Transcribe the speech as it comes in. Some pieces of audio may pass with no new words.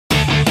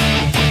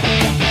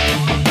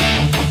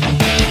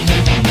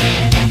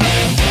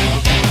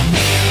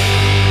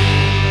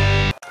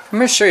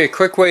going to show you a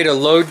quick way to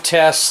load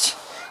test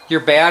your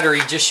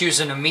battery just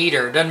using a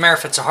meter. It doesn't matter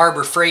if it's a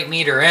Harbor Freight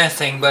meter or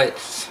anything,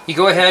 but you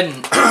go ahead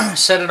and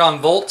set it on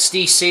volts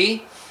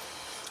DC,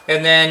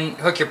 and then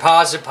hook your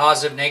positive,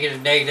 positive,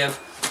 negative, negative.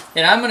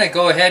 And I'm going to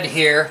go ahead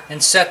here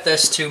and set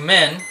this to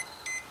min.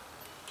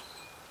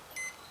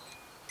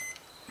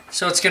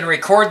 So it's going to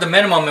record the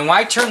minimum. And when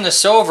I turn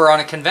this over on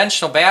a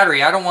conventional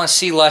battery, I don't want to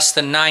see less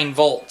than 9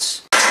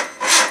 volts.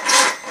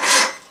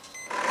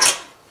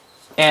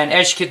 And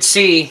as you can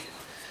see,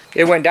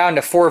 it went down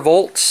to 4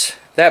 volts.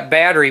 That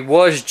battery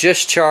was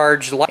just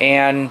charged,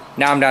 and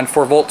now I'm down to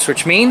 4 volts,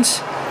 which means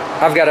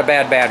I've got a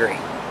bad battery.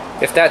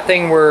 If that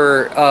thing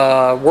were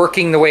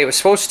working the way it was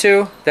supposed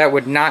to, that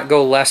would not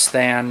go less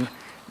than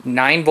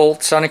 9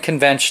 volts on a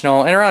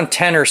conventional and around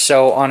 10 or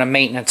so on a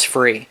maintenance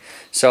free.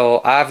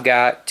 So I've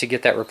got to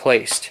get that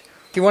replaced.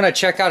 If you want to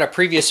check out a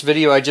previous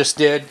video I just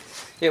did,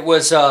 it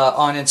was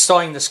on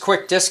installing this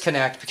quick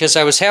disconnect, because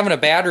I was having a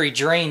battery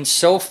drain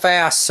so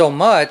fast, so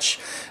much,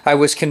 I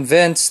was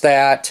convinced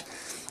that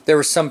there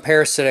was some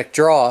parasitic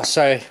draw.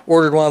 So I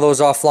ordered one of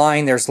those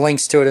offline. There's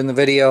links to it in the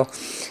video.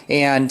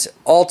 And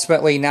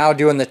ultimately, now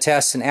doing the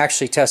test and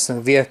actually testing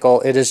the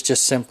vehicle, it is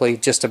just simply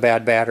just a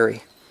bad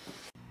battery.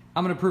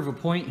 I'm going to prove a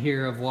point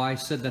here of why I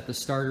said that the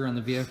starter on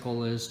the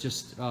vehicle is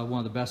just one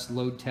of the best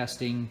load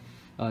testing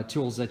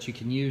tools that you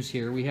can use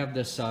here. We have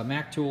this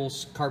Mac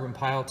Tools carbon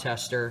pile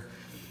tester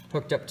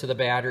hooked up to the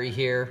battery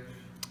here.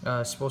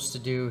 Supposed to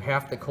do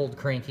half the cold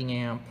cranking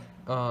amp.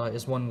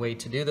 Is one way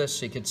to do this.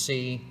 So you can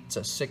see it's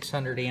a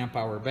 600 amp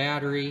hour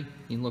battery.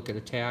 You can look at a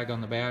tag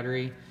on the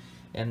battery,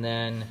 and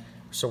then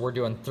so we're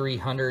doing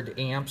 300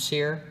 amps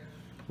here.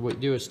 What you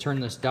do is turn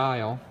this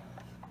dial.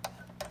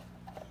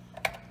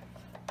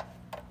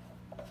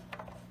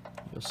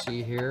 You'll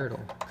see here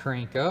it'll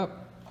crank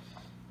up,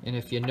 and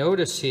if you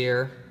notice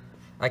here,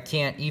 I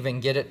can't even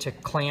get it to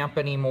clamp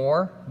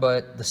anymore,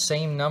 but the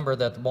same number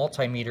that the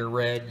multimeter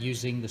read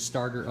using the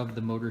starter of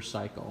the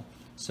motorcycle.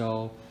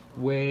 So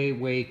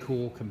way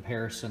cool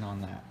comparison on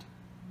that.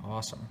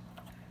 Awesome.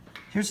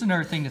 Here's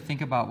another thing to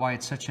think about why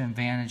it's such an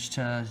advantage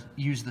to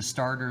use the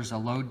starter as a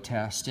load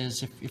test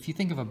is if you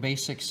think of a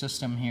basic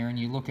system here and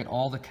you look at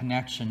all the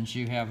connections,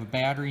 you have a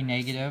battery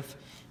negative,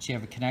 so you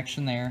have a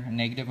connection there, a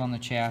negative on the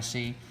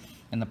chassis,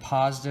 and the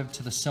positive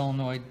to the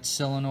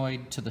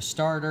solenoid to the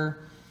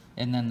starter,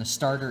 and then the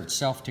starter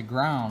itself to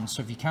ground.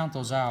 So if you count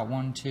those out,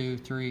 1, 2,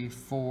 3,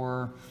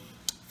 4,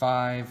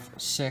 5,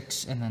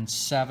 6, and then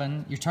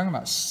 7. You're talking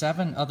about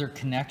 7 other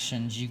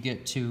connections you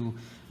get to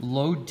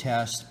load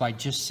test by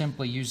just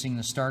simply using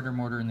the starter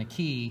motor and the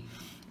key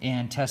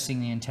and testing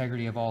the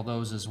integrity of all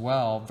those as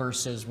well,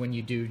 versus when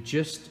you do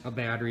just a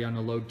battery on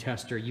a load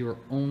tester, you are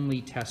only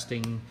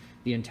testing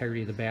the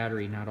integrity of the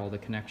battery, not all the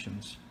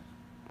connections.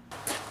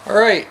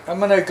 Alright, I'm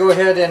going to go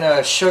ahead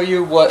and show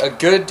you what a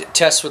good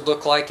test would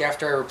look like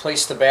after I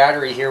replace the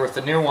battery here with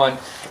the new one.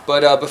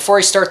 But before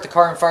I start the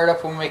car and fire it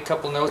up, we'll make a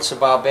couple notes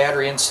about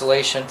battery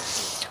installation.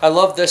 I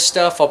love this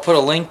stuff. I'll put a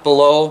link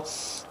below.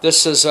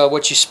 This is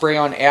what you spray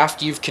on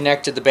after you've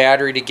connected the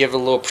battery to give it a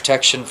little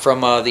protection from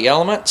the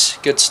elements.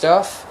 Good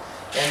stuff.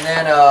 And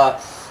then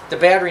the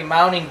battery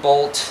mounting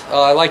bolt,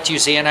 I like to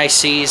use the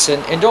NICs,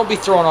 and don't be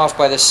thrown off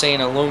by this saying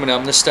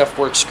aluminum. This stuff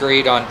works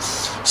great on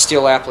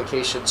steel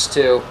applications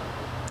too,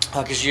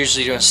 because you're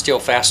usually doing steel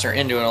fastener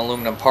into an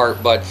aluminum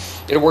part, but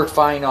it'll work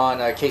fine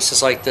on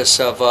cases like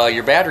this of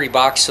your battery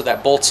box, so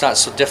that bolt's not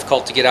so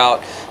difficult to get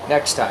out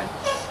next time.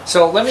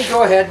 So let me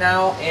go ahead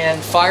now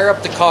and fire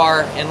up the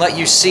car and let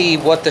you see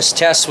what this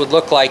test would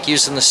look like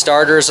using the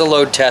starter as a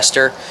load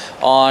tester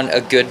on a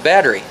good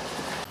battery.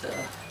 The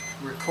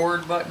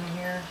record button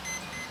here.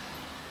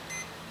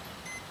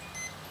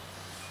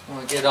 I'm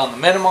going to get it on the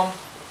minimum.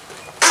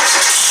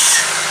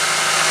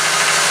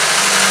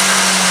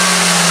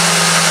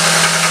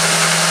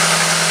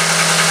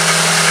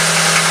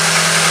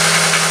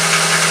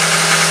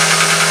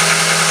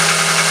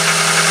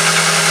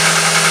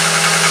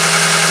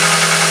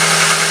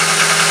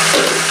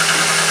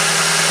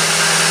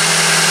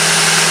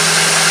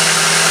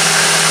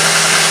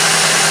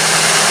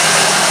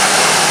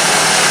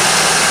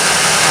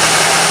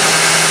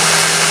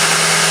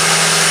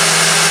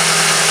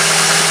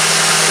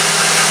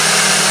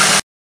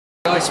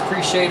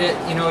 Appreciate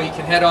it. You know, you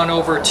can head on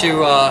over to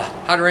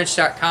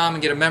howtowrench.com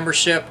and get a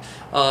membership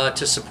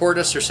to support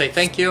us or say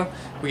thank you.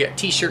 We got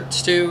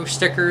t-shirts too,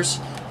 stickers.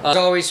 As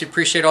always, we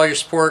appreciate all your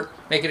support.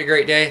 Make it a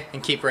great day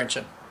and keep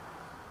wrenching.